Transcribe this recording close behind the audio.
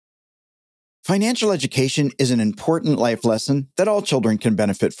Financial education is an important life lesson that all children can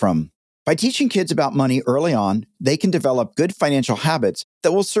benefit from. By teaching kids about money early on, they can develop good financial habits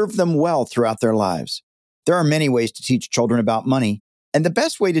that will serve them well throughout their lives. There are many ways to teach children about money, and the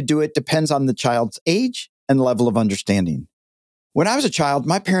best way to do it depends on the child's age and level of understanding. When I was a child,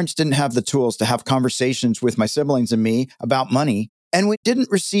 my parents didn't have the tools to have conversations with my siblings and me about money, and we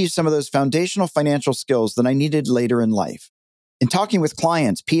didn't receive some of those foundational financial skills that I needed later in life. In talking with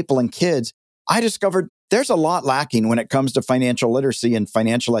clients, people, and kids, I discovered there's a lot lacking when it comes to financial literacy and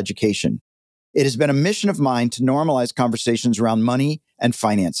financial education. It has been a mission of mine to normalize conversations around money and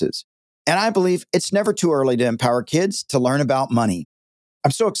finances. And I believe it's never too early to empower kids to learn about money.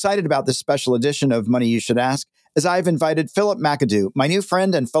 I'm so excited about this special edition of Money You Should Ask, as I've invited Philip McAdoo, my new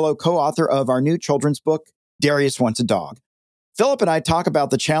friend and fellow co-author of our new children's book, Darius Wants a Dog. Philip and I talk about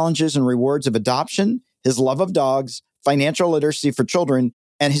the challenges and rewards of adoption, his love of dogs, financial literacy for children,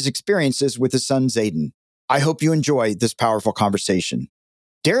 and his experiences with his son, Zayden. I hope you enjoy this powerful conversation.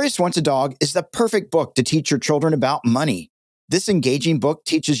 Darius Wants a Dog is the perfect book to teach your children about money. This engaging book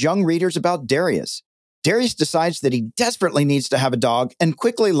teaches young readers about Darius. Darius decides that he desperately needs to have a dog and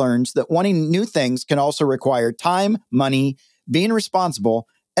quickly learns that wanting new things can also require time, money, being responsible,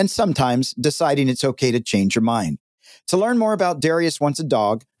 and sometimes deciding it's okay to change your mind. To learn more about Darius Wants a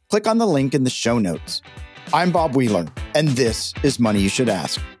Dog, click on the link in the show notes. I'm Bob Wheeler, and this is Money You Should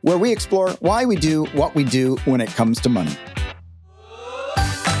Ask, where we explore why we do what we do when it comes to money.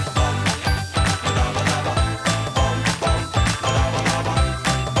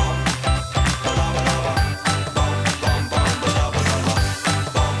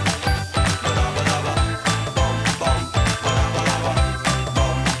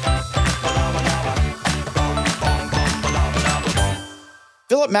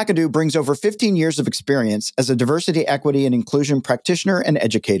 Philip McAdoo brings over 15 years of experience as a diversity, equity, and inclusion practitioner and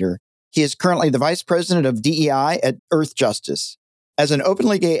educator. He is currently the Vice President of DEI at Earth Justice. As an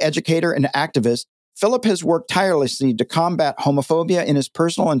openly gay educator and activist, Philip has worked tirelessly to combat homophobia in his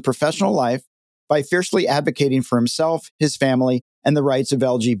personal and professional life by fiercely advocating for himself, his family, and the rights of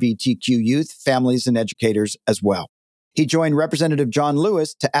LGBTQ youth, families, and educators as well. He joined Representative John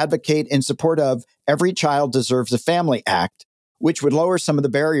Lewis to advocate in support of Every Child Deserves a Family Act, which would lower some of the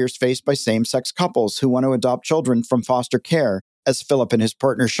barriers faced by same-sex couples who want to adopt children from foster care, as Philip and his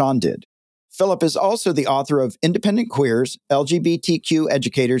partner Sean did. Philip is also the author of Independent Queers, LGBTQ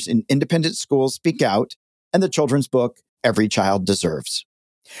Educators in Independent Schools Speak Out, and the children's book, Every Child Deserves.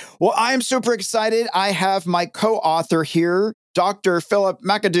 Well, I'm super excited. I have my co-author here, Dr. Philip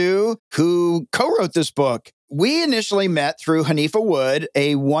McAdoo, who co-wrote this book. We initially met through Hanifa Wood,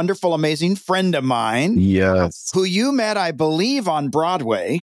 a wonderful, amazing friend of mine. Yes. Who you met, I believe, on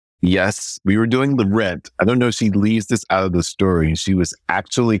Broadway. Yes. We were doing The Rent. I don't know if she leaves this out of the story. She was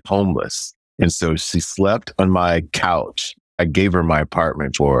actually homeless. And so she slept on my couch. I gave her my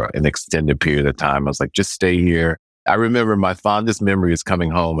apartment for an extended period of time. I was like, just stay here. I remember my fondest memory is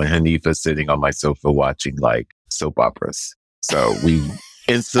coming home and Hanifa sitting on my sofa watching like soap operas. So we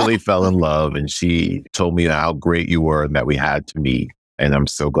instantly fell in love, and she told me how great you were and that we had to meet. And I'm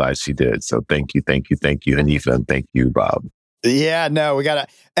so glad she did. So thank you, Hanifa, and thank you, Bob. Yeah, no, we gotta.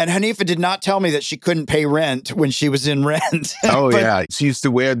 And Hanifa did not tell me that she couldn't pay rent when she was in Rent. Oh, yeah. She used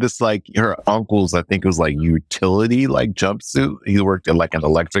to wear this, like, her uncle's, I think it was like utility, like jumpsuit. He worked at like an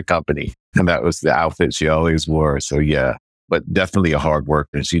electric company, and that was the outfit she always wore. So yeah, but definitely a hard worker,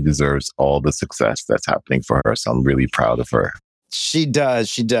 and she deserves all the success that's happening for her. So I'm really proud of her. She does.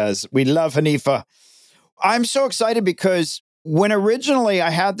 She does. We love Hanifa. I'm so excited because when originally I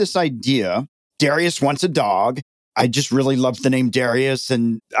had this idea, Darius Wants a Dog, I just really loved the name Darius,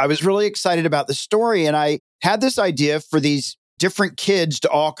 and I was really excited about the story. And I had this idea for these different kids to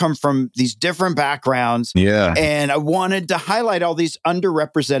all come from these different backgrounds. Yeah. And I wanted to highlight all these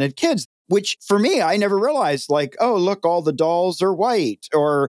underrepresented kids, which for me, I never realized, like, oh, look, all the dolls are white,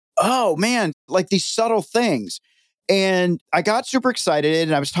 or, oh man, like these subtle things. And I got super excited,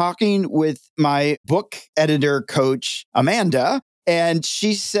 and I was talking with my book editor coach, Amanda, and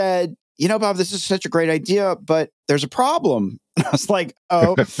she said, you know, Bob, this is such a great idea, but there's a problem. And I was like,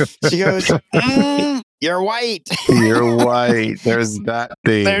 oh, she goes, you're white. You're white. There's that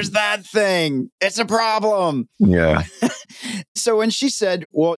thing. There's that thing. It's a problem. Yeah. So when she said,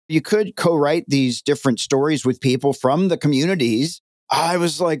 well, you could co-write these different stories with people from the communities, I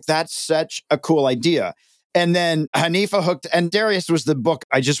was like, that's such a cool idea. And then Hanifa hooked, and Darius was the book.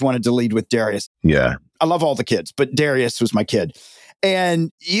 I just wanted to lead with Darius. Yeah. I love all the kids, but Darius was my kid. And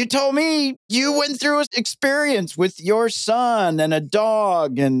you told me you went through an experience with your son and a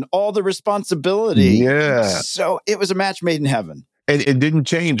dog and all the responsibility. Yeah. So it was a match made in heaven. And it didn't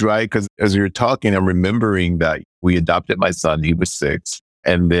change, right? Because as you're talking, I'm remembering that we adopted my son. He was 6.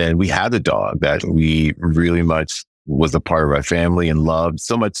 And then we had a dog that we really much was a part of our family and loved,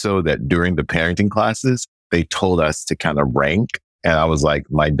 so much so that during the parenting classes, they told us to kind of rank. And I was like,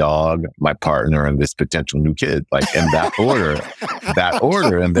 my dog, my partner, and this potential new kid, like in that order, that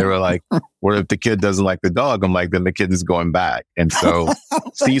order. And they were like, what if the kid doesn't like the dog? I'm like, then the kid is going back. And so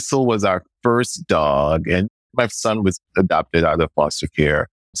Cecil was our first dog, and my son was adopted out of foster care.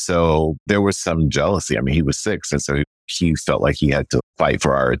 So there was some jealousy. I mean, he was 6. And so he felt like he had to fight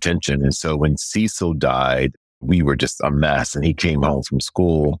for our attention. And so when Cecil died, we were just a mess. And he came home from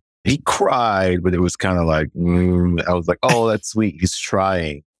school. He cried, but it was kind of like, I was like, oh, that's sweet. He's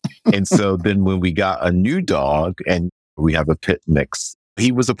trying. And so then when we got a new dog and we have a pit mix,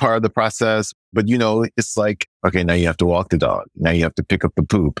 he was a part of the process. But, it's like, okay, now you have to walk the dog. Now you have to pick up the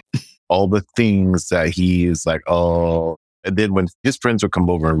poop. All the things that he is like, oh. And then when his friends would come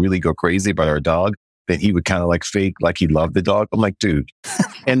over and really go crazy about our dog, then he would kind of like fake like he loved the dog. I'm like, dude.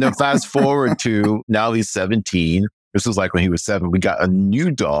 And then fast forward to now he's 17. This was like when he was 7. We got a new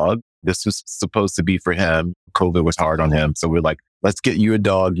dog. This was supposed to be for him. COVID was hard on him. So we're like, let's get you a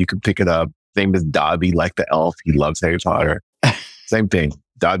dog. You can pick it up. Name is Dobby, like the elf. He loves Harry Potter. Same thing.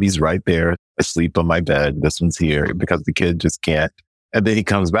 Dobby's right there, asleep on my bed. This one's here because the kid just can't. And then he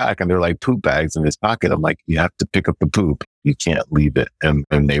comes back and they're like poop bags in his pocket. I'm like, you have to pick up the poop. You can't leave it in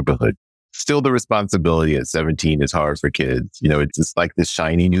the neighborhood. Still, the responsibility at 17 is hard for kids. It's just like this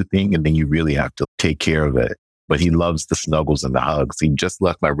shiny new thing. And then you really have to take care of it. But he loves the snuggles and the hugs. He just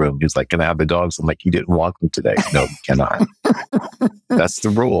left my room. He was like, can I have the dogs? I'm like, you didn't walk them today. No, you cannot. That's the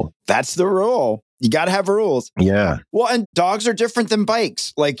rule. That's the rule. You got to have rules. Yeah. Well, and dogs are different than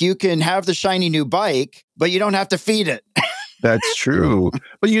bikes. Like you can have the shiny new bike, but you don't have to feed it. That's true.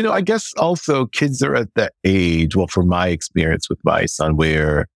 But, I guess also kids are at that age, well, from my experience with my son,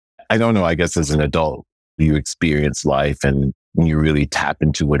 where I don't know, I guess as an adult, you experience life and you really tap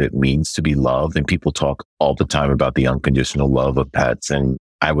into what it means to be loved. And people talk all the time about the unconditional love of pets. And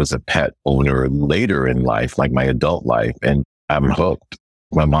I was a pet owner later in life, like my adult life, and I'm hooked.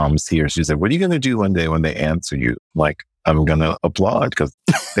 My mom's here. She said, what are you going to do one day when they answer you? Like, I'm going to applaud because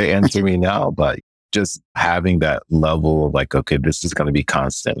they answer me now. But just having that level of like, okay, this is going to be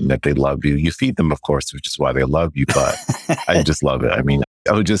constant and that they love you. You feed them, of course, which is why they love you. But I just love it. I mean,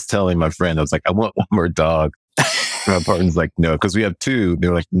 I was just telling my friend, I was like, I want one more dog. My partner's like, no, because we have 2.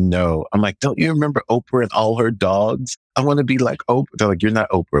 They're like, no. I'm like, don't you remember Oprah and all her dogs? I want to be like Oprah. They're like, you're not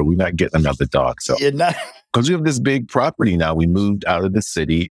Oprah. We're not getting another dog. So, You're not. Because we have this big property now. We moved out of the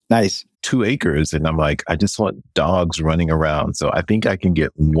city. Nice. 2 acres. And I'm like, I just want dogs running around. So I think I can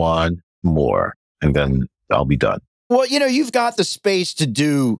get one more and then I'll be done. Well, you've got the space to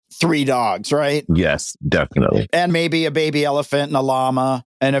do 3 dogs, right? Yes, definitely. And maybe a baby elephant and a llama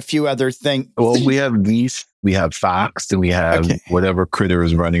and a few other things. Well, we have geese, we have fox, and we have whatever critter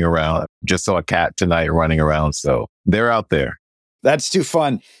is running around. Just saw a cat tonight running around. So they're out there. That's too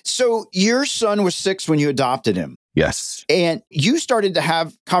fun. So your son was 6 when you adopted him. Yes. And you started to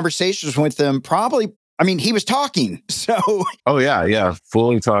have conversations with him probably. I mean, he was talking. So. Oh, yeah.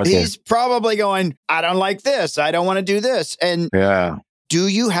 Fully talking. He's probably going, I don't like this. I don't want to do this. And yeah. Do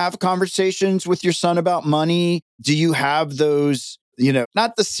you have conversations with your son about money? Do you have those,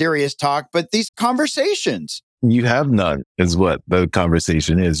 not the serious talk, but these conversations? You have none is what the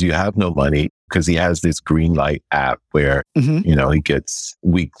conversation is. You have no money because he has this green light app where, he gets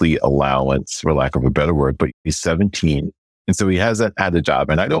weekly allowance, for lack of a better word, but he's 17. And so he hasn't had a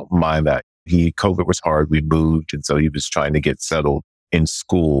job. And I don't mind that. COVID was hard. We moved. And so he was trying to get settled in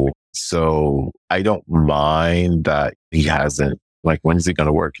school. So I don't mind that he hasn't, like, when is he going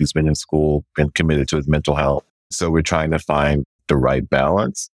to work? He's been in school, been committed to his mental health. So we're trying to find the right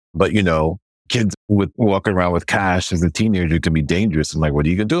balance. But, kids with walking around with cash as a teenager can be dangerous. I'm like, what are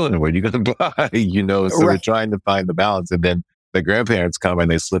you going to do? And what are you going to buy? So We're trying to find the balance. And then the grandparents come and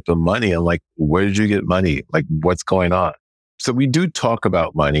they slip them money. I'm like, where did you get money? Like, what's going on? So we do talk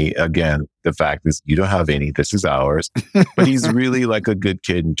about money. Again, the fact is you don't have any. This is ours. But he's really like a good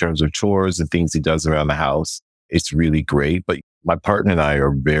kid in terms of chores and things he does around the house. It's really great. But my partner and I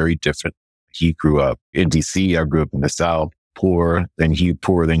are very different. He grew up in DC. I grew up in the South, poorer than he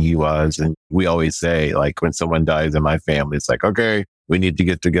was. And we always say, like, when someone dies in my family, it's like, okay, we need to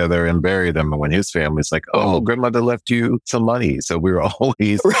get together and bury them. And when his family's like, oh, grandmother left you some money. So we were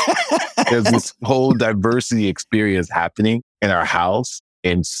always, there's this whole diversity experience happening in our house.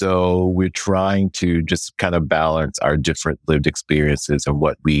 And so we're trying to just kind of balance our different lived experiences and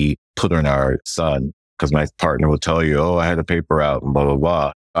what we put on our son. Because my partner will tell you, oh, I had a paper out and blah, blah,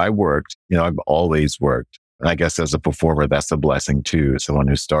 blah. I worked, I've always worked. And I guess as a performer, that's a blessing too. Someone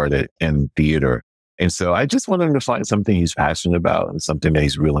who started in theater. And so I just want him to find something he's passionate about and something that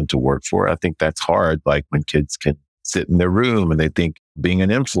he's willing to work for. I think that's hard. Like when kids can sit in their room and they think being an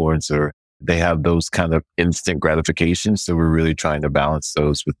influencer, they have those kind of instant gratifications. So we're really trying to balance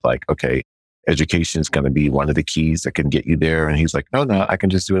those with like, okay, education is going to be one of the keys that can get you there. And he's like, no, I can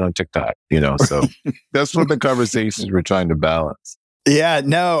just do it on TikTok, so that's what the conversations we're trying to balance. Yeah,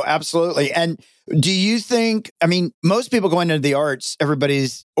 no, absolutely. And do you think, most people go into the arts,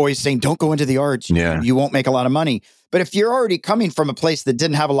 everybody's always saying, don't go into the arts. Yeah. You won't make a lot of money. But if you're already coming from a place that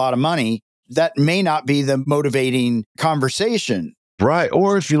didn't have a lot of money, that may not be the motivating conversation. Right.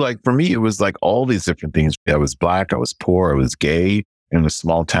 Or if you like, for me, it was like all these different things. I was Black, I was poor, I was gay in a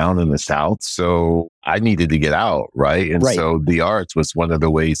small town in the South. So I needed to get out. Right. And so the arts was one of the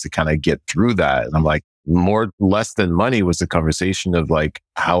ways to kind of get through that. And I'm like, less than money was a conversation of like,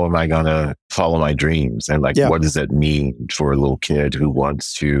 how am I going to follow my dreams? And like, what does that mean for a little kid who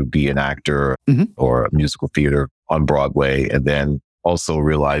wants to be an actor or a musical theater on Broadway? And then also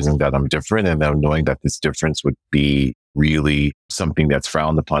realizing that I'm different and then knowing that this difference would be really something that's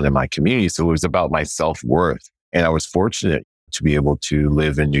frowned upon in my community. So it was about my self-worth. And I was fortunate to be able to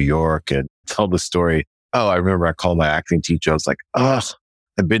live in New York and tell the story. Oh, I remember I called my acting teacher. I was like,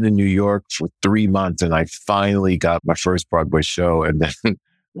 I've been in New York for 3 months and I finally got my first Broadway show. And then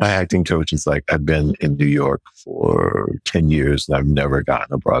my acting coach is like, I've been in New York for 10 years and I've never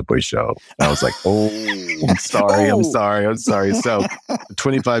gotten a Broadway show. And I was like, I'm sorry. So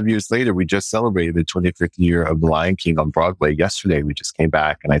 25 years later, we just celebrated the 25th year of The Lion King on Broadway. Yesterday, we just came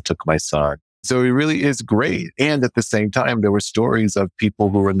back and I took my son. So it really is great. And at the same time, there were stories of people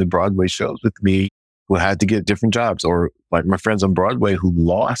who were in the Broadway shows with me who had to get different jobs, or like my friends on Broadway who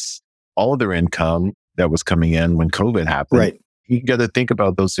lost all of their income that was coming in when COVID happened. Right. You got to think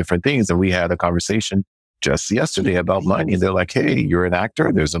about those different things. And we had a conversation just yesterday about money. And they're like, hey, you're an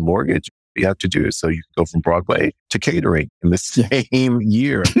actor. There's a mortgage you have to do. So you can go from Broadway to catering in the same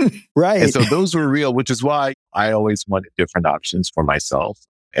year. Right. And so those were real, which is why I always wanted different options for myself.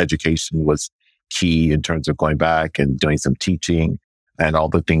 Education was key in terms of going back and doing some teaching and all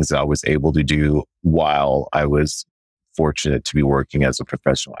the things that I was able to do while I was fortunate to be working as a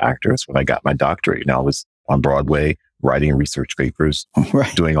professional actor. So when I got my doctorate, I was on Broadway, writing research papers,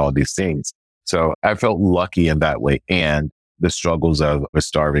 doing all these things. So I felt lucky in that way. And the struggles of a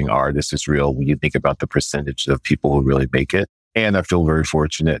starving artist is real when you think about the percentage of people who really make it. And I feel very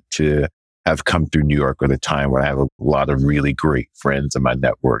fortunate to have come through New York at a time where I have a lot of really great friends in my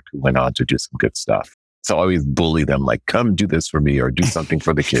network who went on to do some good stuff. So I always bully them, like, come do this for me or do something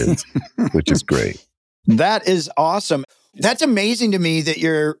for the kids, which is great. That is awesome. That's amazing to me that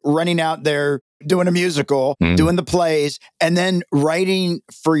you're running out there doing a musical, doing the plays, and then writing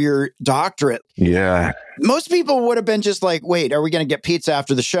for your doctorate. Yeah. Most people would have been just like, wait, are we going to get pizza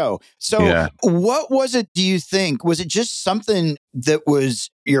after the show? So what was it, do you think? Was it just something that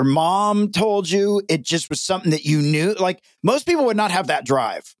was your mom told you? It just was something that you knew? Like most people would not have that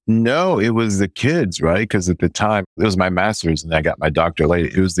drive. No, it was the kids, right? Because at the time, it was my master's and I got my doctorate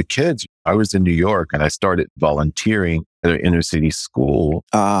later. It was the kids. I was in New York and I started volunteering at an inner city school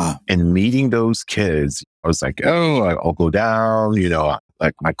and meeting those kids. I was like, oh, I'll go down,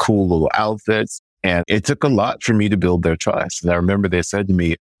 like my cool little outfits. And it took a lot for me to build their trust. And I remember they said to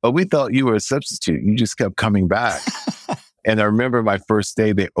me, oh, we thought you were a substitute. You just kept coming back. And I remember my first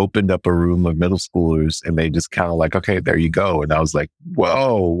day, they opened up a room of middle schoolers and they just kind of like, okay, there you go. And I was like,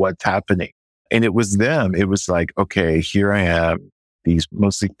 whoa, what's happening? And it was them. It was like, okay, here I am, these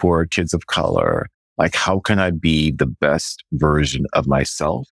mostly poor kids of color. Like, how can I be the best version of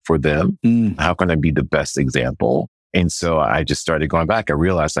myself for them? How can I be the best example? And so I just started going back. I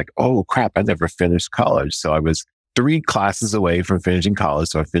realized like, oh crap, I never finished college. So I was 3 classes away from finishing college.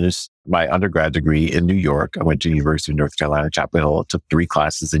 So I finished my undergrad degree in New York. I went to the University of North Carolina, Chapel Hill, took 3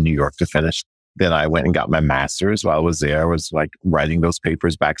 classes in New York to finish. Then I went and got my master's while I was there. I was like writing those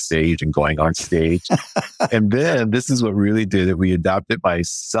papers backstage and going on stage. And then this is what really did it. We adopted my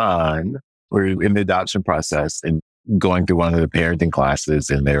son. We're in the adoption process and going through one of the parenting classes.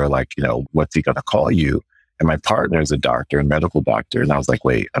 And they were like, what's he going to call you? And my partner is a doctor, a medical doctor. And I was like,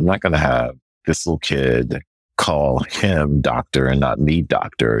 wait, I'm not going to have this little kid call him doctor and not me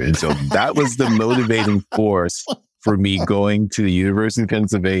doctor. And so that was the motivating force for me going to the University of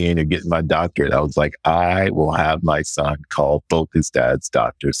Pennsylvania and getting my doctorate. I was like, I will have my son call both his dads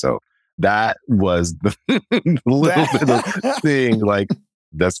doctor. So that was the little bit of thing, like,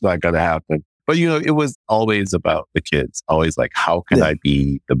 that's not going to happen. But, it was always about the kids, always like, how can I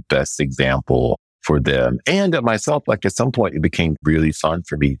be the best example for them and myself. Like at some point, it became really fun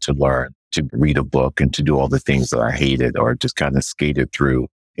for me to learn, to read a book and to do all the things that I hated or just kind of skated through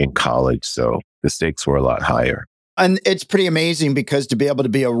in college. So the stakes were a lot higher. And it's pretty amazing because to be able to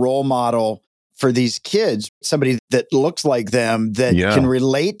be a role model for these kids, somebody that looks like them, that can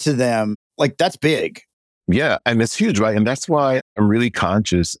relate to them, like that's big. Yeah. And it's huge, right? And that's why I'm really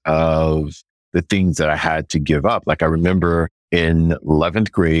conscious of the things that I had to give up. Like I remember in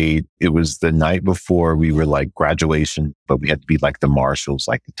 11th grade, it was the night before we were like graduation, but we had to be like the marshals,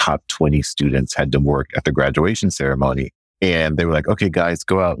 like the top 20 students had to work at the graduation ceremony. And they were like, okay, guys,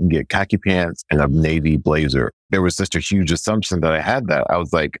 go out and get khaki pants and a navy blazer. There was such a huge assumption that I had that. I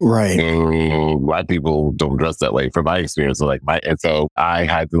was like, right. Black people don't dress that way from my experience. And so I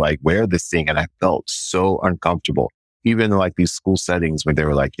had to like wear this thing and I felt so uncomfortable. Even in like these school settings where they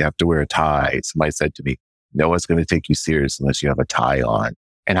were like, you have to wear a tie. Somebody said to me, no one's going to take you serious unless you have a tie on.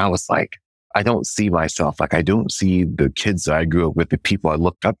 And I was like, I don't see myself. Like I don't see the kids that I grew up with, the people I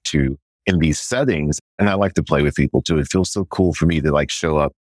looked up to in these settings. And I like to play with people too. It feels so cool for me to like show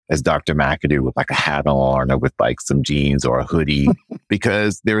up as Dr. McAdoo with like a hat on or with like some jeans or a hoodie,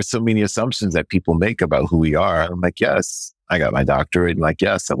 because there are so many assumptions that people make about who we are. I'm like, yes, I got my doctorate. And like,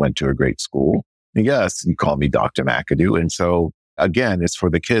 yes, I went to a great school. And yes, you call me Dr. McAdoo. And so again, it's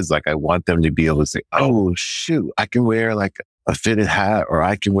for the kids. Like I want them to be able to say, oh, shoot, I can wear like a fitted hat, or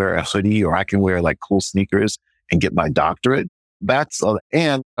I can wear a hoodie, or I can wear like cool sneakers and get my doctorate.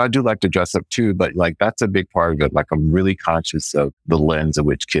 And I do like to dress up too, but like that's a big part of it. Like I'm really conscious of the lens in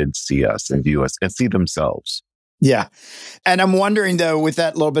which kids see us and view us and see themselves. Yeah. And I'm wondering though, with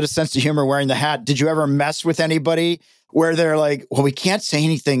that little bit of sense of humor wearing the hat, did you ever mess with anybody where they're like, well, we can't say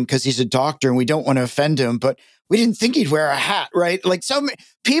anything because he's a doctor and we don't want to offend him, but we didn't think he'd wear a hat, right? Like so many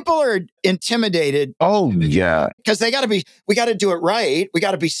people are intimidated. Oh, yeah. Because we got to do it right. We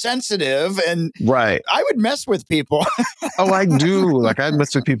got to be sensitive. And right. I would mess with people. Oh, I do. Like I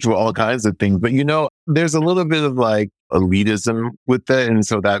mess with people for all kinds of things. But there's a little bit of like elitism with it. And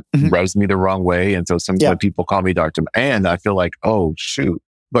so that rubs me the wrong way. And so sometimes people call me Dr. And I feel like, oh, shoot.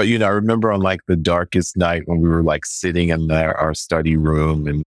 But, I remember on like the darkest night when we were like sitting in our study room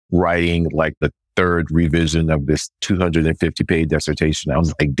and writing like the third revision of this 250-page dissertation. I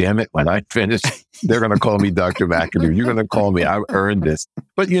was like, damn it, when I finish, they're going to call me Dr. McAdoo. You're going to call me. I earned this.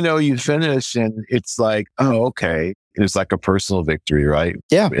 But, you finish and it's like, oh, okay. It's like a personal victory, right?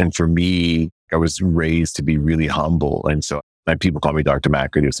 Yeah. And for me, I was raised to be really humble. And so like, people call me Dr.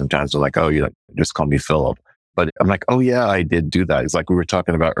 McAdoo. Sometimes they're like, oh, just call me Philip. But I'm like, oh, yeah, I did do that. It's like we were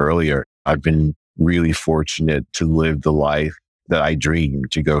talking about earlier. I've been really fortunate to live the life that I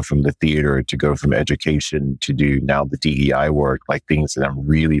dreamed, to go from the theater, to go from education, to do now the DEI work, like things that I'm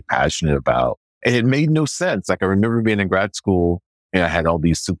really passionate about. And it made no sense. Like I remember being in grad school and I had all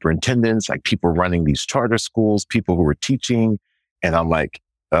these superintendents, like people running these charter schools, people who were teaching. And I'm like,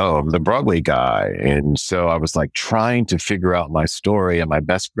 oh, I'm the Broadway guy. And so I was like trying to figure out my story. And my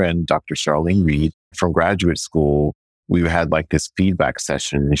best friend, Dr. Charlene Reed from graduate school, we had like this feedback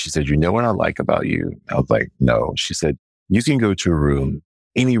session. And she said, you know what I like about you? I was like, no. She said, you can go to a room,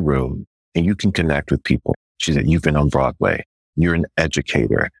 any room, and you can connect with people. She said, you've been on Broadway. You're an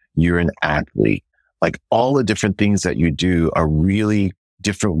educator. You're an athlete. Like all the different things that you do are really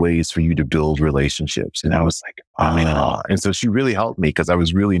different ways for you to build relationships. And I was like, ah. And so she really helped me because I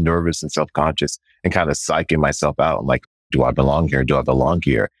was really nervous and self-conscious and kind of psyching myself out. I'm like, do I belong here? Do I belong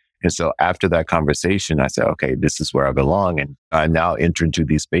here? And so after that conversation, I said, okay, this is where I belong. And I now enter into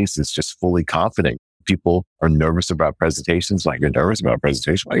these spaces just fully confident. People are nervous about presentations. Like, you're nervous about a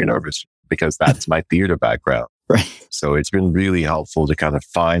presentation? Why are you nervous? Because that's my theater background. Right. So it's been really helpful to kind of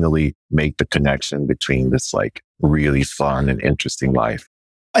finally make the connection between this like really fun and interesting life.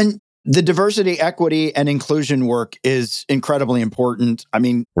 And the diversity, equity, and inclusion work is incredibly important. I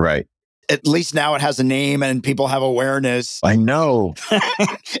mean, right. At least now it has a name and people have awareness. I know.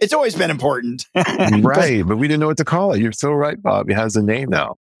 It's always been important. Right. But we didn't know what to call it. You're so right, Bob. It has a name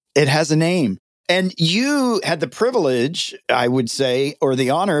now. It has a name. And you had the privilege, I would say, or the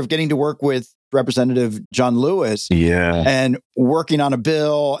honor of getting to work with Representative John Lewis. Yeah. And working on a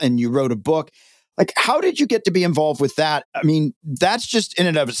bill, and you wrote a book. Like, how did you get to be involved with that? I mean, that's just in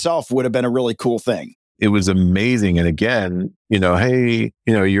and of itself would have been a really cool thing. It was amazing. And again, hey,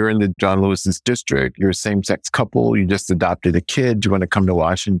 you're in the John Lewis's district. You're a same-sex couple. You just adopted a kid. Do you want to come to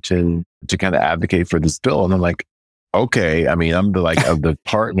Washington to kind of advocate for this bill? And I'm like, okay. I mean, I'm of the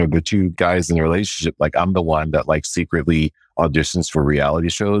partner, the two guys in the relationship. Like, I'm the one that like secretly auditions for reality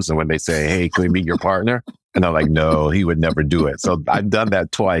shows. And when they say, hey, can we meet your partner? And I'm like, no, he would never do it. So I've done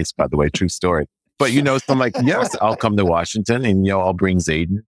that twice, by the way, true story. But, so I'm like, yes, I'll come to Washington and, I'll bring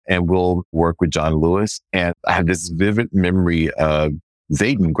Zayden and we'll work with John Lewis. And I have this vivid memory of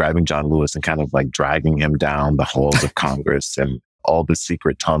Zayden grabbing John Lewis and kind of like dragging him down the halls of Congress and all the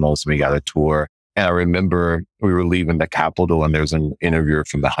secret tunnels. We got a tour. And I remember we were leaving the Capitol and there was an interviewer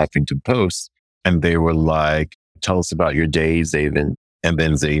from the Huffington Post and they were like, tell us about your day, Zayden. And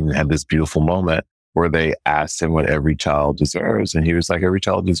then Zayden had this beautiful moment where they asked him what every child deserves. And he was like, every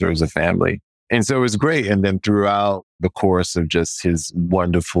child deserves a family. And so it was great. And then throughout the course of just his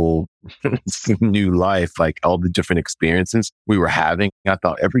wonderful new life, like all the different experiences we were having, I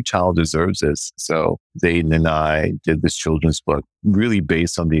thought every child deserves this. So Zayden and I did this children's book really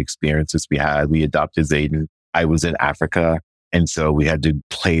based on the experiences we had. We adopted Zayden. I was in Africa. And so we had to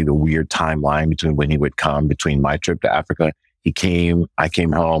play the weird timeline between when he would come between my trip to Africa. He came, I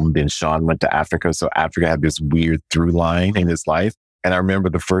came home, then Sean went to Africa. So Africa had this weird through line in his life. And I remember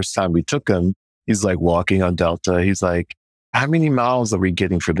the first time we took him, he's like walking on Delta. He's like, how many miles are we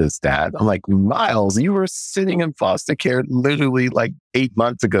getting for this, Dad? I'm like, miles? You were sitting in foster care literally like 8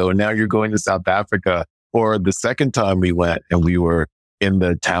 months ago. And now you're going to South Africa. Or the second time we went and we were in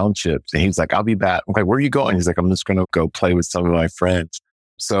the townships and he's like, I'll be back. I'm like, where are you going? He's like, I'm just going to go play with some of my friends.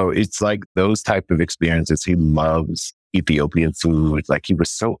 So it's like those type of experiences. He loves Ethiopian food. Like he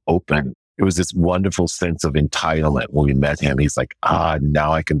was so open. It was this wonderful sense of entitlement when we met him. He's like,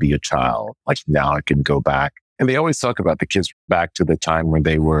 now I can be a child. Like now I can go back. And they always talk about the kids back to the time when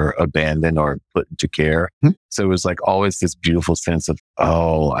they were abandoned or put into care. So it was like always this beautiful sense of,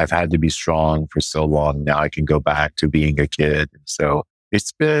 I've had to be strong for so long. Now I can go back to being a kid. So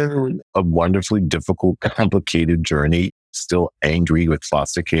it's been a wonderfully difficult, complicated journey. Still angry with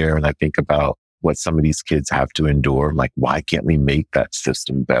foster care. And I think about what some of these kids have to endure. I'm like, why can't we make that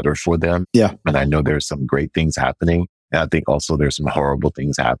system better for them? Yeah. And I know there's some great things happening. And I think also there's some horrible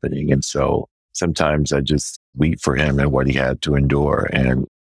things happening. And so sometimes I just weep for him and what he had to endure. And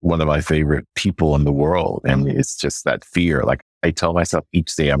one of my favorite people in the world. And it's just that fear. Like I tell myself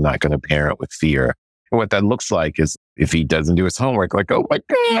each day, I'm not going to parent with fear. And what that looks like is if he doesn't do his homework, like, oh my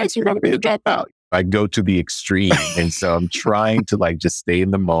gosh, you're going to be a dropout. I go to the extreme. And so I'm trying to like just stay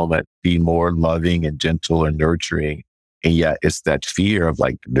in the moment, be more loving and gentle and nurturing. And yet it's that fear of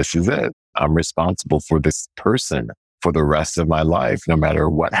like, this is it. I'm responsible for this person for the rest of my life, no matter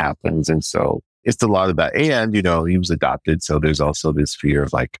what happens. And so it's a lot of that. And, you know, he was adopted. So there's also this fear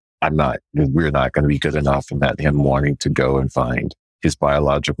of like, we're not going to be good enough, and that him wanting to go and find his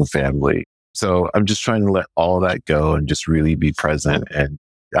biological family. So I'm just trying to let all that go and just really be present. And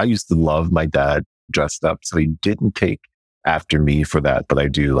I used to love my dad dressed up. So he didn't take after me for that, but I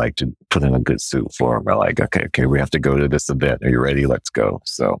do like to put in a good suit for him. I'm like, okay, we have to go to this event. Are you ready? Let's go.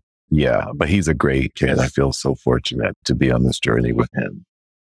 So yeah, but he's a great kid. I feel so fortunate to be on this journey with him.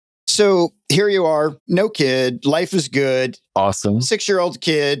 So here you are, no kid, life is good. Awesome. 6-year-old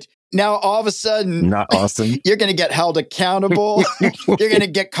kid. Now, all of a sudden, not awesome. You're going to get held accountable. You're going to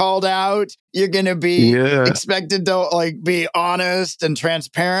get called out. You're going to be expected to like be honest and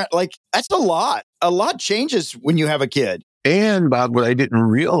transparent. Like that's a lot. A lot changes when you have a kid. And Bob, what I didn't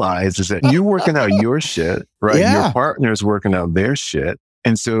realize is that you're working out your shit, right? Yeah. Your partner's working out their shit.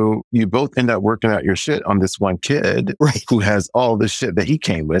 And so you both end up working out your shit on this one kid who has all the shit that he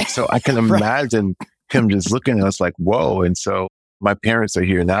came with. So I can imagine him just looking at us like, whoa. And so my parents are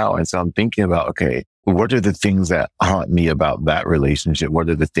here now. And so I'm thinking about, okay, what are the things that haunt me about that relationship? What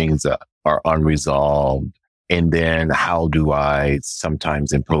are the things that are unresolved? And then how do I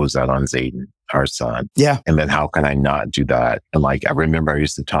sometimes impose that on Zayden, our son? Yeah. And then how can I not do that? And like, I remember I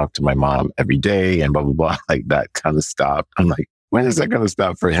used to talk to my mom every day and blah, blah, blah, like that kind of stopped. I'm like, when is that going to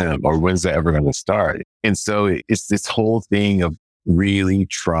stop for him? Or when's that ever going to start? And so it's this whole thing of really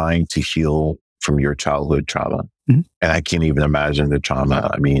trying to heal from your childhood trauma. Mm-hmm. And I can't even imagine the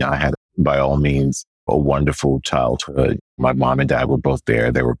trauma. I mean, I had, by all means, a wonderful childhood. My mom and dad were both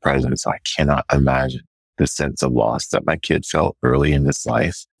there. They were present. So I cannot imagine the sense of loss that my kid felt early in this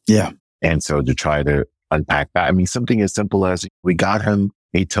life. Yeah. And so to try to unpack that, I mean, something as simple as we got him.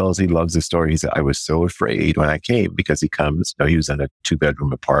 He tells he loves the story. He said, I was so afraid when I came because he comes, he was in a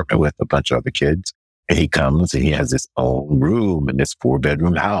 2-bedroom apartment with a bunch of other kids. And he comes and he has his own room in this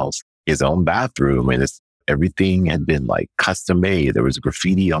 4-bedroom house, his own bathroom. And everything had been like custom made. There was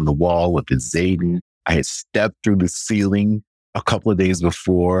graffiti on the wall with his Zayden. I had stepped through the ceiling a couple of days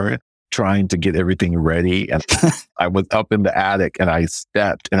before trying to get everything ready. And I was up in the attic and I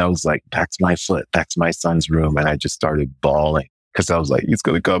stepped and I was like, that's my foot. That's my son's room. And I just started bawling. Because I was like, he's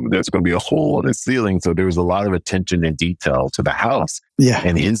going to come and there's going to be a hole in the ceiling. So there was a lot of attention and detail to the house. Yeah.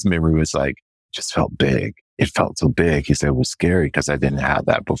 And his memory was like, just felt big. it felt so big. He said it was scary because I didn't have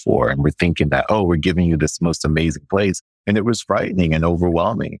that before. And we're thinking that, oh, we're giving you this most amazing place. And it was frightening and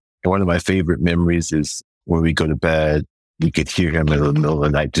overwhelming. And one of my favorite memories is when we go to bed, we could hear him in the middle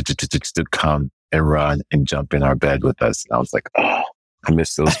of the night to come and run and jump in our bed with us. And I was like, oh, I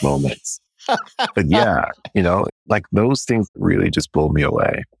miss those moments. But yeah, like those things really just blow me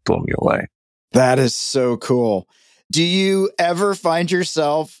away. That is so cool. Do you ever find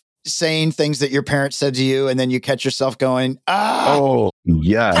yourself saying things that your parents said to you and then you catch yourself going, ah? Oh,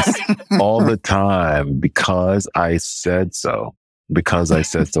 yes, all the time, because I said so. Because I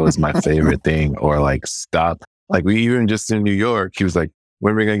said so is my favorite thing. Or like, stop. Like we even just in New York, he was like,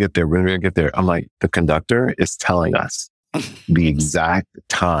 when are we going to get there? When are we going to get there? I'm like, the conductor is telling us the exact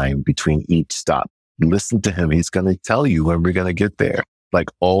time between each stop. Listen to him. He's going to tell you when we're going to get there. Like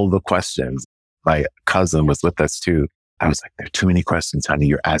all the questions. My cousin was with us too. I was like, there are too many questions, honey.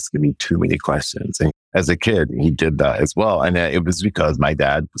 You're asking me too many questions. And as a kid, he did that as well. And it was because my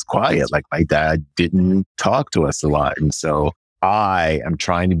dad was quiet. Like my dad didn't talk to us a lot. And so I am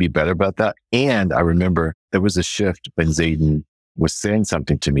trying to be better about that. And I remember there was a shift when Zayden was saying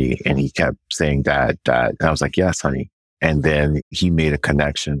something to me and he kept saying dad. And I was like, yes, honey. And then he made a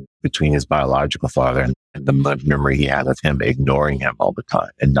connection between his biological father and the memory he had of him ignoring him all the time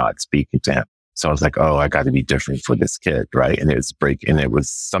and not speaking to him. So I was like, oh, I got to be different for this kid, right? And it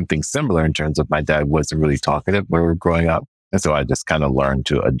was something similar in terms of my dad wasn't really talkative when we were growing up. And so I just kind of learned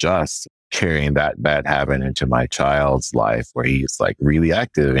to adjust, carrying that bad habit into my child's life where he's like really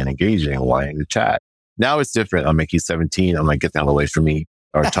active and engaging and wanting to chat. Now it's different. I'm like, he's 17. I'm like, get the hell away from me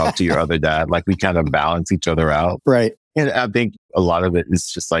or talk to your other dad. Like we kind of balance each other out. Right. And I think a lot of it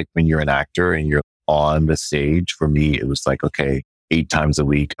is just like when you're an actor and you're on the stage. For me, it was like, okay, 8 times a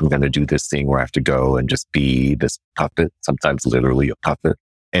week, I'm going to do this thing where I have to go and just be this puppet, sometimes literally a puppet.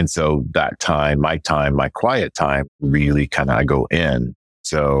 And so that time, my quiet time, really kind of I go in.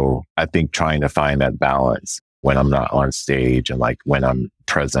 So I think trying to find that balance when I'm not on stage and like when I'm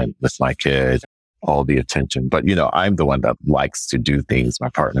present with my kid, all the attention. But, I'm the one that likes to do things. My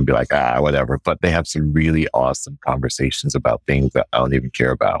partner be like, whatever. But they have some really awesome conversations about things that I don't even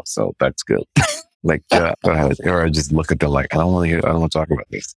care about. So that's good. Like, yeah, or I just look at them like, I don't want to talk about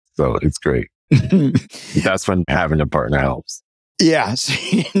this. So it's great. That's when having a partner helps. Yeah.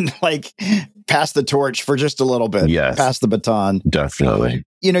 Like pass the torch for just a little bit. Yes. Pass the baton. Definitely.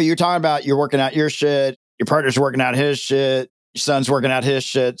 You're talking about you're working out your shit. Your partner's working out his shit. Your son's working out his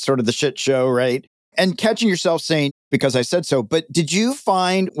shit, sort of the shit show, right? And catching yourself saying, because I said so. But did you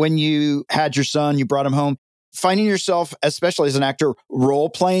find when you had your son, you brought him home, finding yourself, especially as an actor, role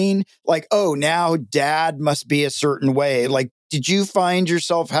playing, like, oh, now dad must be a certain way. Like, did you find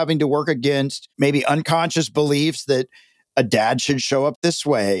yourself having to work against maybe unconscious beliefs that a dad should show up this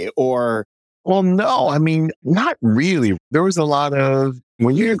way or? Well, no, I mean, not really. There was a lot of,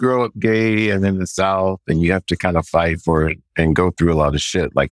 when you grow up gay and in the South and you have to kind of fight for it and go through a lot of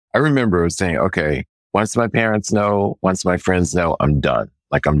shit. Like, I remember saying, okay, once my parents know, once my friends know, I'm done.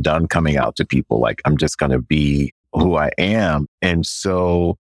 Like, I'm done coming out to people. Like, I'm just going to be who I am. And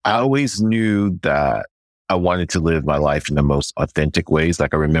so I always knew that I wanted to live my life in the most authentic ways.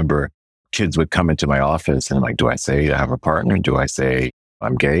 Like, I remember kids would come into my office and I'm like, do I say I have a partner? Do I say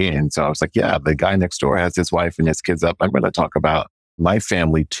I'm gay? And so I was like, yeah, the guy next door has his wife and his kids up. I'm going to talk about my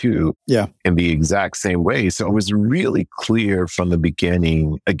family too. Yeah. In the exact same way. So it was really clear from the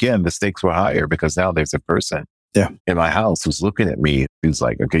beginning. Again, the stakes were higher because now there's a person in my house who's looking at me. Who's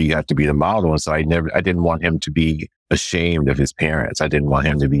like, okay, you have to be the model. And so I didn't want him to be ashamed of his parents. I didn't want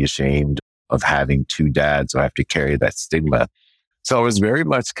him to be ashamed of having 2 dads. So I have to carry that stigma. So it was very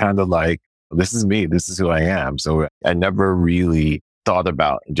much kind of like, this is me. This is who I am. So I never really thought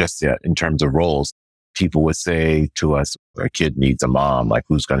about just yet in terms of roles. People would say to us, our kid needs a mom, like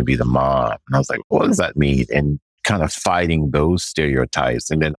who's going to be the mom? And I was like, what does that mean? And kind of fighting those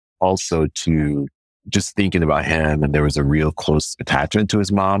stereotypes. And then also to just thinking about him, and there was a real close attachment to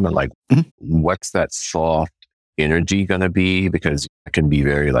his mom and like, what's that soft energy going to be? Because I can be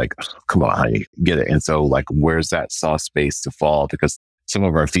very like, oh, come on, honey, get it. And so like, where's that soft space to fall? Because some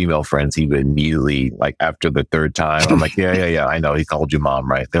of our female friends, he would immediately, like after the 3rd time, I'm like, yeah, I know he called you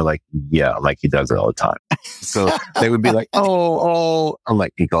mom, right? They're like, yeah, I'm like, he does it all the time. So they would be like, oh, I'm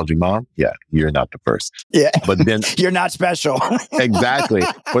like, he called you mom? Yeah, you're not the first. Yeah. But then you're not special. Exactly.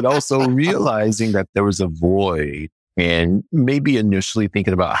 But also realizing that there was a void and maybe initially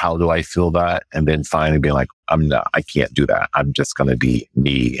thinking about how do I feel that? And then finally being like, I can't do that. I'm just going to be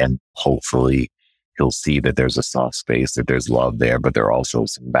me. And hopefully he'll see that there's a soft space, that there's love there, but there are also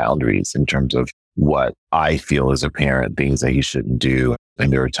some boundaries in terms of what I feel as a parent, things that he shouldn't do.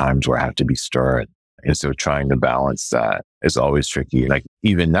 And there are times where I have to be stern And so trying to balance that is always tricky. Like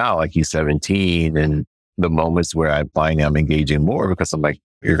even now, like he's 17 and the moments where I find I'm engaging more because I'm like,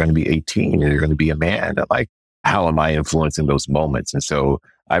 you're going to be 18 and you're going to be a man. I'm like, how am I influencing those moments? And so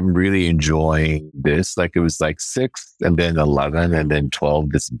I'm really enjoying this. Like it was like 6 and then 11 and then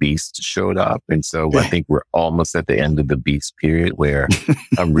 12, this beast showed up. And so I think we're almost at the end of the beast period where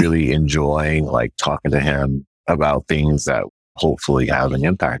I'm really enjoying like talking to him about things that hopefully have an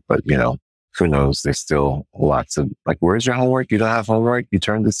impact. But, you know, who knows? There's still lots of like, where's your homework? You don't have homework? You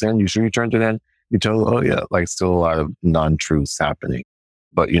turned this in? You sure you turned it in? You told, oh yeah, like still a lot of non-truths happening.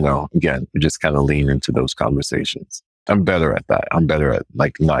 But, you know, again, we just kind of lean into those conversations. I'm better at that. I'm better at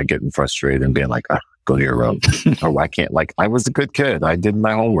like not getting frustrated and being like, go to your room. Or why can't, like, I was a good kid. I did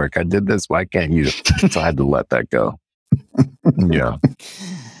my homework. I did this. Why can't you? So I had to let that go. Yeah.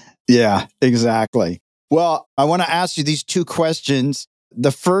 Yeah, exactly. Well, I want to ask you these 2 questions.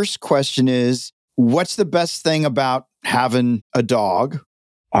 The first question is, what's the best thing about having a dog?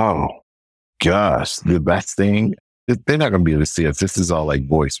 Oh, gosh. The best thing, they're not going to be able to see us. This is all like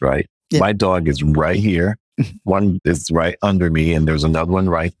voice, right? Yeah. My dog is right here. One is right under me and there's another one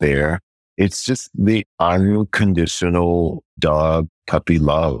right there. It's just the unconditional dog puppy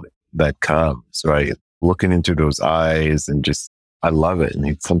love that comes, right? Looking into those eyes and just, I love it.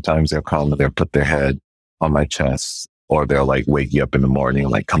 And sometimes they'll come and they'll put their head on my chest or they'll like wake you up in the morning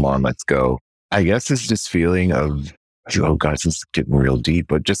like, come on, let's go. I guess it's just feeling of, oh gosh, this is getting real deep,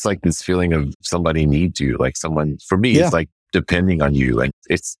 but just like this feeling of somebody needs you, like someone, for me, it's like depending on you. And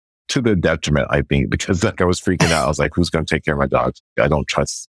it's to the detriment, I think, because like I was freaking out. I was like, who's going to take care of my dogs? I don't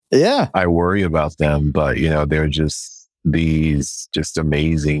trust. Yeah. I worry about them, but you know, they're just these just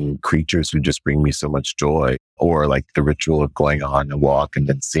amazing creatures who just bring me so much joy. Or like the ritual of going on a walk and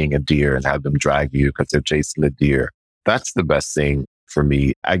then seeing a deer and have them drag you because they're chasing the deer. That's the best thing for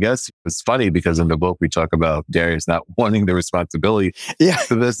me. I guess it's funny because in the book we talk about Darius not wanting the responsibility. Yeah.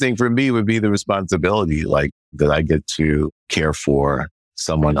 The best thing for me would be the responsibility, like that I get to care for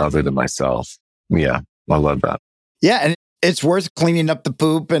someone other than myself. Yeah, I love that. Yeah, and it's worth cleaning up the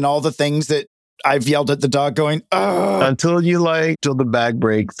poop and all the things that I've yelled at the dog going, ugh. Until you like, till the bag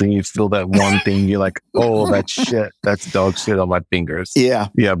breaks and you feel that one thing, you're like, oh, that's shit. That's dog shit on my fingers. Yeah.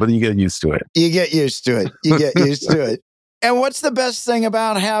 Yeah, but you get used to it. You get used to it. You get used to it. And what's the best thing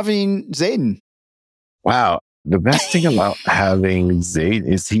about having Zayden? Wow. The best thing about having Zayden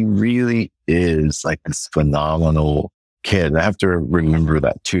is he really is like this phenomenal kid. I have to remember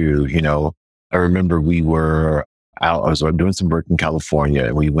that too. You know, I remember we were out, I was doing some work in California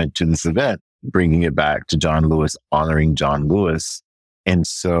and we went to this event, bringing it back to John Lewis, honoring John Lewis. And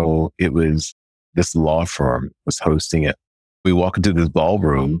so it was this law firm was hosting it. We walk into this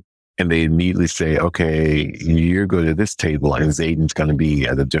ballroom and they immediately say, okay, you're going to this table and Zayden's going to be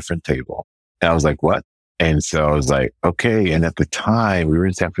at a different table. And I was like, what? And so I was like, okay. And at the time we were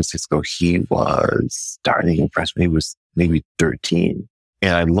in San Francisco, he was starting in freshman. He was maybe 13.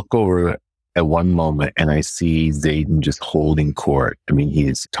 And I look over at one moment and I see Zayden just holding court. I mean,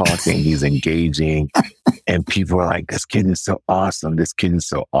 he's talking, he's engaging, and people are like, this kid is so awesome. This kid is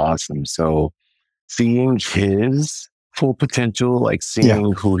so awesome. So seeing his full potential, like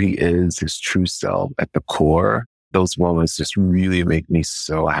seeing who he is, his true self at the core, those moments just really make me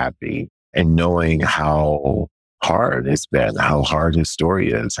so happy. And knowing how hard it's been, how hard his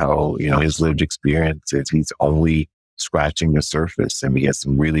story is, how, you know, his lived experiences, he's only scratching the surface. And he has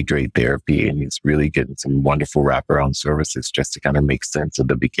some really great therapy and he's really getting some wonderful wraparound services just to kind of make sense of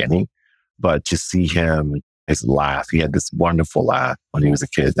the beginning. But to see him, his laugh, he had this wonderful laugh when he was a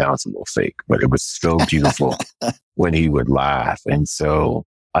kid. Now it's a little fake, but it was so beautiful when he would laugh. And so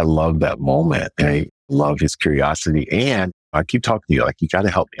I love that moment. And I love his curiosity. And I keep talking to you, like, you got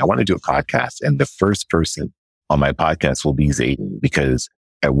to help me. I want to do a podcast. And the first person on my podcast will be Zayden, because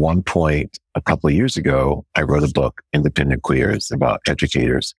at one point, a couple of years ago, I wrote a book, Independent Queers, about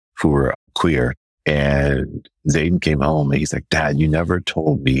educators who were queer. And Zayden came home and he's like, Dad, you never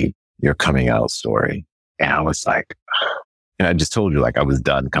told me your coming out story. And I was like, and I just told you, like, I was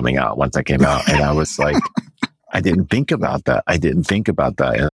done coming out once I came out. And I was like, I didn't think about that.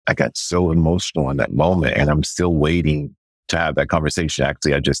 And I got so emotional in that moment. And I'm still waiting to have that conversation.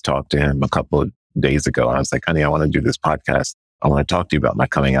 Actually, I just talked to him a couple of days ago. And I was like, honey, I want to do this podcast. I want to talk to you about my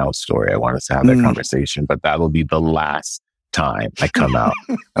coming out story. I want us to have that conversation, but that'll be the last time I come out.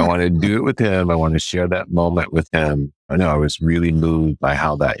 I want to do it with him. I want to share that moment with him. I know I was really moved by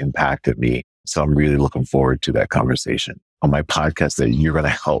how that impacted me. So I'm really looking forward to that conversation on my podcast that you're going to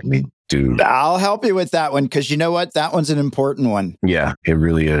help me do. I'll help you with that one because you know what? That one's an important one. Yeah, it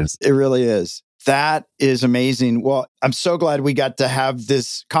really is. It really is. That is amazing. Well, I'm so glad we got to have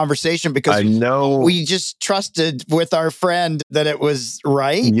this conversation because I know. We just trusted with our friend that it was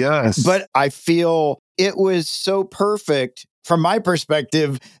right. Yes. But I feel it was so perfect from my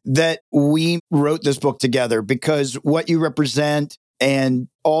perspective that we wrote this book together because what you represent and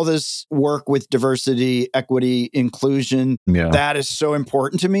all this work with diversity, equity, inclusion, that is so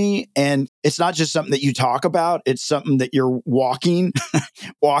important to me. And it's not just something that you talk about. It's something that you're walking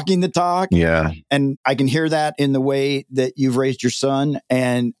the talk. Yeah. And I can hear that in the way that you've raised your son.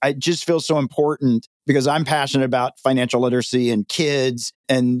 And I just feel so important because I'm passionate about financial literacy and kids.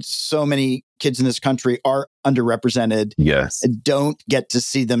 And so many kids in this country are underrepresented. Yes. And don't get to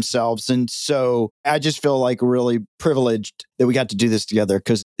see themselves. And so I just feel like really privileged that we got to do this together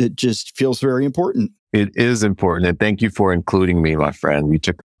because it just feels very important. It is important. And thank you for including me, my friend. You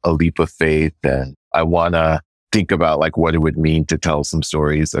took a leap of faith. And I want to think about like what it would mean to tell some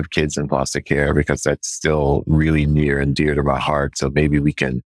stories of kids in foster care because that's still really near and dear to my heart. So maybe we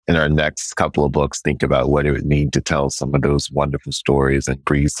can, in our next couple of books, think about what it would mean to tell some of those wonderful stories and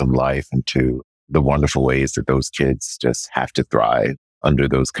breathe some life into the wonderful ways that those kids just have to thrive under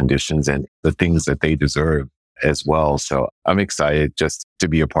those conditions and the things that they deserve as well. So I'm excited just to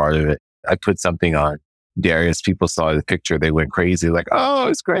be a part of it. I put something on Darius. People saw the picture. They went crazy like, oh,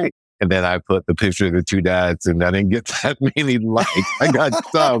 it's great. And then I put the picture of the two dads and I didn't get that many likes. I got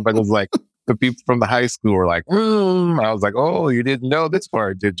some, but it was like the people from the high school were like, I was like, oh, you didn't know this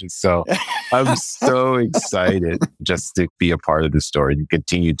part, did you? So I'm so excited just to be a part of the story and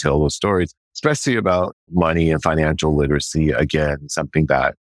continue to tell those stories, especially about money and financial literacy. Again, something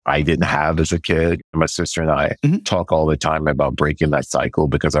that I didn't have as a kid. My sister and I talk all the time about breaking that cycle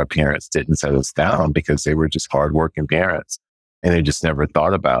because our parents didn't set us down because they were just hardworking parents and they just never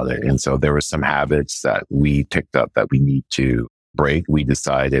thought about it. And so there were some habits that we picked up that we need to break. We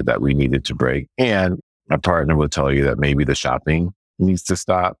decided that we needed to break. And my partner will tell you that maybe the shopping needs to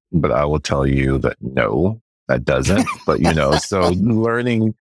stop, but I will tell you that no, that doesn't. But, so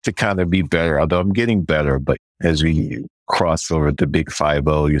learning to kind of be better, although I'm getting better, but as we cross over the big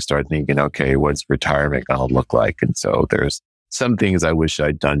 5-0, you start thinking, okay, what's retirement going to look like? And so there's some things I wish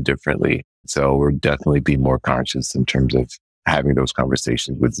I'd done differently. So we're definitely being more conscious in terms of having those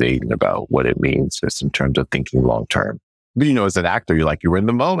conversations with Zayden about what it means, just in terms of thinking long term. But, as an actor, you're in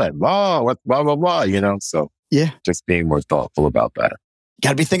the moment. Oh, what, blah, blah, blah, So yeah, just being more thoughtful about that. Got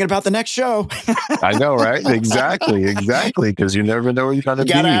to be thinking about the next show. I know, right? Exactly. Because you never know where you're going to be.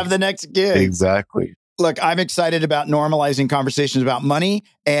 You got to have the next gig. Exactly. Look, I'm excited about normalizing conversations about money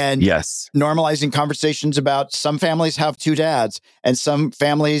and normalizing conversations about some families have two dads and some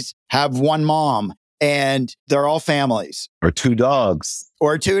families have one mom and they're all families. Or two dogs.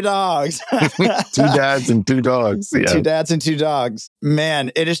 Two dads and two dogs. Yeah. Two dads and two dogs.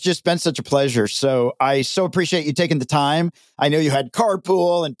 Man, it has just been such a pleasure. So I so appreciate you taking the time. I know you had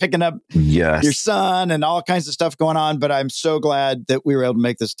carpool and picking up your son and all kinds of stuff going on, but I'm so glad that we were able to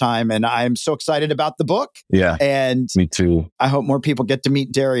make this time. And I'm so excited about the book. Yeah. And me too. I hope more people get to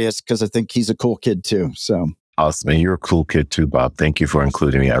meet Darius because I think he's a cool kid too. So awesome. And you're a cool kid too, Bob. Thank you for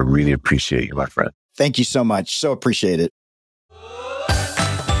including me. I really appreciate you, my friend. Thank you so much. So appreciate it.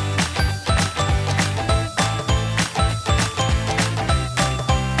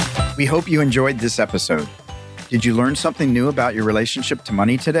 We hope you enjoyed this episode. Did you learn something new about your relationship to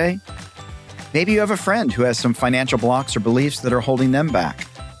money today? Maybe you have a friend who has some financial blocks or beliefs that are holding them back.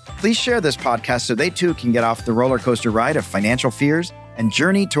 Please share this podcast so they too can get off the roller coaster ride of financial fears and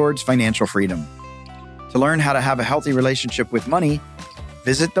journey towards financial freedom. To learn how to have a healthy relationship with money,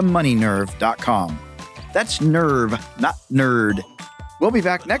 visit themoneynerve.com. That's nerve, not nerd. We'll be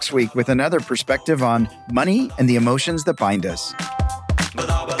back next week with another perspective on money and the emotions that bind us.